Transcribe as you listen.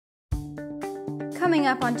Coming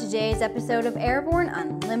up on today's episode of Airborne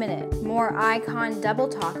Unlimited, more icon double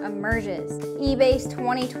talk emerges, eBay's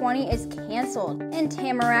 2020 is canceled, and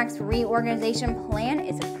Tamarack's reorganization plan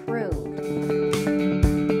is approved.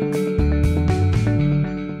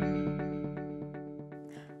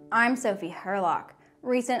 I'm Sophie Herlock.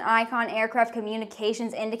 Recent Icon aircraft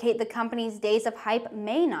communications indicate the company's days of hype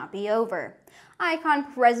may not be over.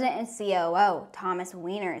 Icon President and COO, Thomas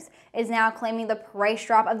Wieners, is now claiming the price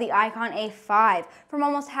drop of the Icon A5 from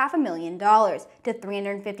almost $500,000 to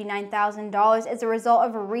 $359,000 is a result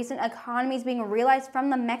of recent economies being realized from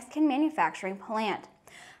the Mexican manufacturing plant.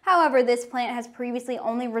 However, this plant has previously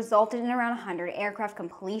only resulted in around 100 aircraft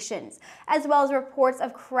completions, as well as reports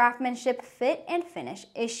of craftsmanship, fit, and finish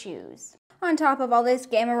issues. On top of all this,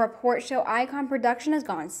 Gamma reports show Icon production has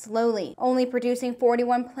gone slowly, only producing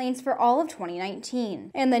 41 planes for all of 2019.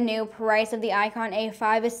 And the new price of the Icon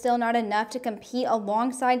A5 is still not enough to compete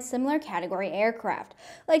alongside similar category aircraft,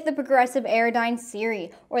 like the Progressive Aerodyne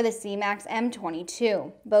Searey or the Seamax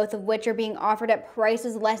M-22, both of which are being offered at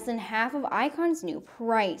prices less than half of Icon's new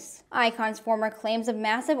price. Icon's former claims of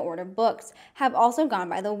massive order books have also gone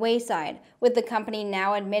by the wayside, with the company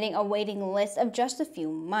now admitting a waiting list of just a few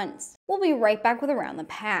months. We'll be right back with Around the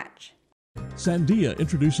Patch. Sandia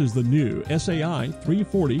introduces the new SAI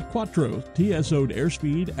 340 Quattro TSO'd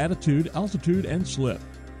airspeed, attitude, altitude, and slip.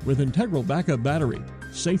 With integral backup battery,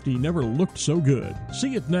 safety never looked so good.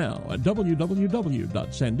 See it now at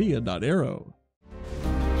www.sandia.aero.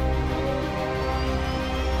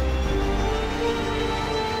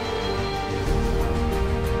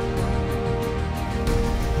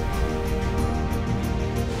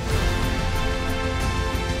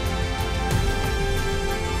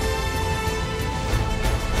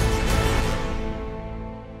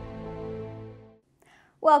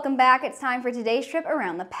 Welcome back. It's time for today's trip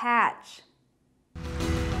around the patch.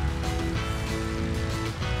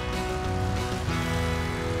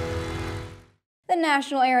 The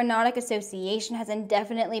National Aeronautic Association has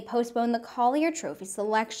indefinitely postponed the Collier trophy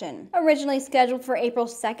selection, originally scheduled for April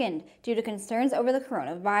 2nd due to concerns over the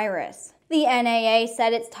coronavirus. The NAA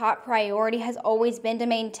said its top priority has always been to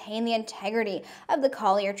maintain the integrity of the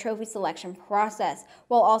Collier trophy selection process,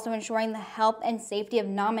 while also ensuring the health and safety of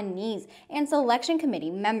nominees and selection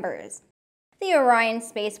committee members. The Orion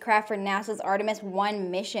spacecraft for NASA's Artemis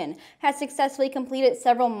 1 mission has successfully completed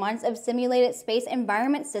several months of simulated space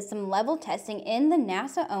environment system level testing in the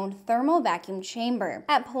NASA-owned thermal vacuum chamber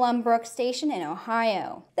at Plum Brook Station in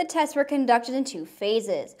Ohio. The tests were conducted in two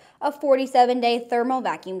phases, a 47-day thermal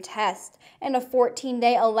vacuum test and a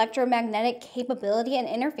 14-day electromagnetic capability and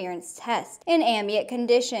interference test in ambient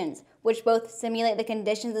conditions, which both simulate the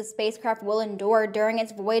conditions the spacecraft will endure during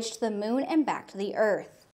its voyage to the moon and back to the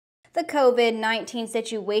Earth. The COVID-19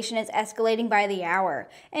 situation is escalating by the hour,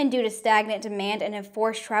 and due to stagnant demand and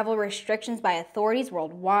enforced travel restrictions by authorities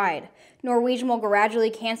worldwide, Norwegian will gradually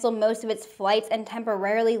cancel most of its flights and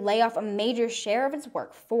temporarily lay off a major share of its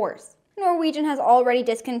workforce. Norwegian has already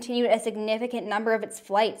discontinued a significant number of its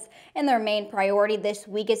flights, and their main priority this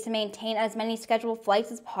week is to maintain as many scheduled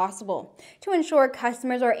flights as possible to ensure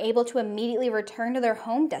customers are able to immediately return to their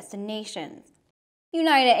home destinations.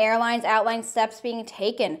 United Airlines outlined steps being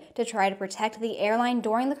taken to try to protect the airline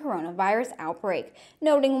during the coronavirus outbreak,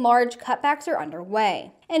 noting large cutbacks are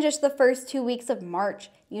underway. In just the first 2 weeks of March,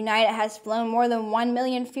 United has flown more than 1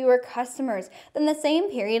 million fewer customers than the same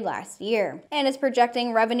period last year, and is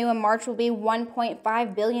projecting revenue in March will be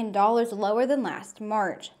 $1.5 billion lower than last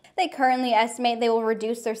March. They currently estimate they will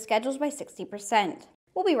reduce their schedules by 60%.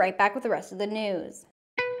 We'll be right back with the rest of the news.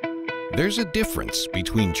 There's a difference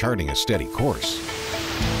between charting a steady course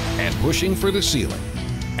and pushing for the ceiling.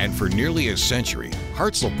 And for nearly a century,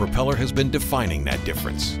 Hartzell Propeller has been defining that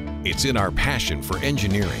difference. It's in our passion for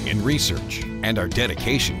engineering and research and our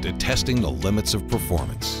dedication to testing the limits of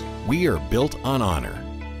performance. We are built on honor.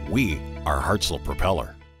 We are Hartzell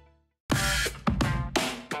Propeller.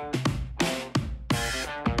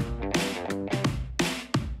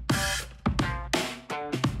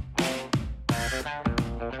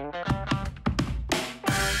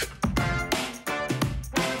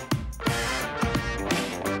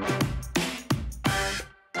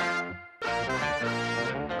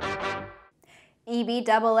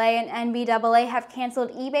 EBAA and NBAA have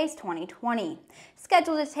canceled eBay's 2020,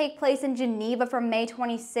 scheduled to take place in Geneva from May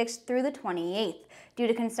 26th through the 28th, due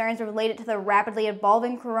to concerns related to the rapidly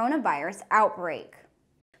evolving coronavirus outbreak.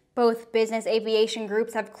 Both business aviation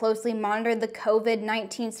groups have closely monitored the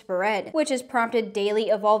COVID-19 spread, which has prompted daily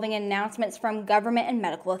evolving announcements from government and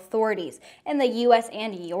medical authorities in the U.S.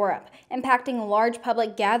 and Europe, impacting large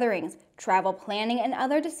public gatherings, travel planning, and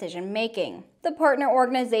other decision-making. The partner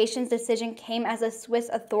organization's decision came as the Swiss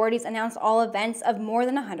authorities announced all events of more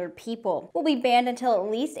than 100 people will be banned until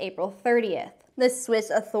at least April 30th. The Swiss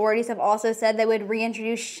authorities have also said they would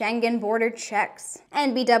reintroduce Schengen border checks.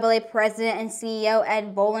 NBAA President and CEO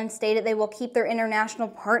Ed Boland stated they will keep their international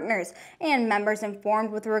partners and members informed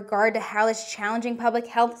with regard to how this challenging public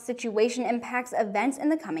health situation impacts events in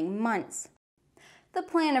the coming months. The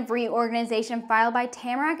Plan of Reorganization filed by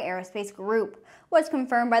Tamarack Aerospace Group was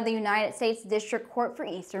confirmed by the United States District Court for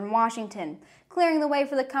Eastern Washington, clearing the way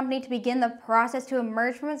for the company to begin the process to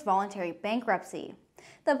emerge from its voluntary bankruptcy.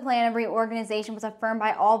 The Plan of Reorganization was affirmed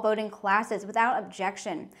by all voting classes without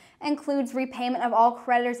objection, includes repayment of all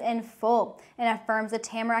creditors in full, and affirms the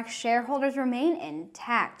Tamarack shareholders remain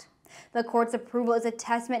intact. The court's approval is a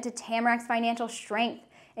testament to Tamarack's financial strength,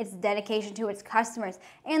 its dedication to its customers,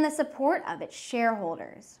 and the support of its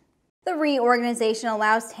shareholders. The reorganization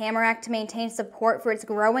allows Tamarack to maintain support for its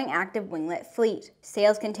growing active winglet fleet.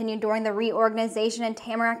 Sales continued during the reorganization, and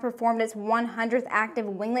Tamarack performed its 100th active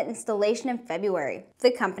winglet installation in February. The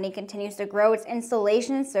company continues to grow its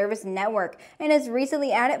installation and service network and has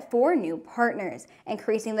recently added 4 new partners,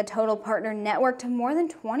 increasing the total partner network to more than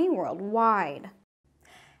 20 worldwide.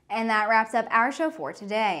 And that wraps up our show for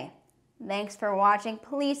today. Thanks for watching.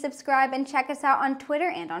 Please subscribe and check us out on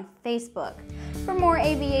Twitter and on Facebook. For more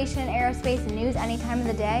aviation and aerospace news any time of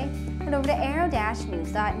the day, head over to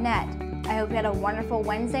aero-news.net. I hope you had a wonderful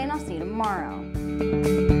Wednesday, and I'll see you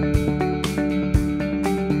tomorrow.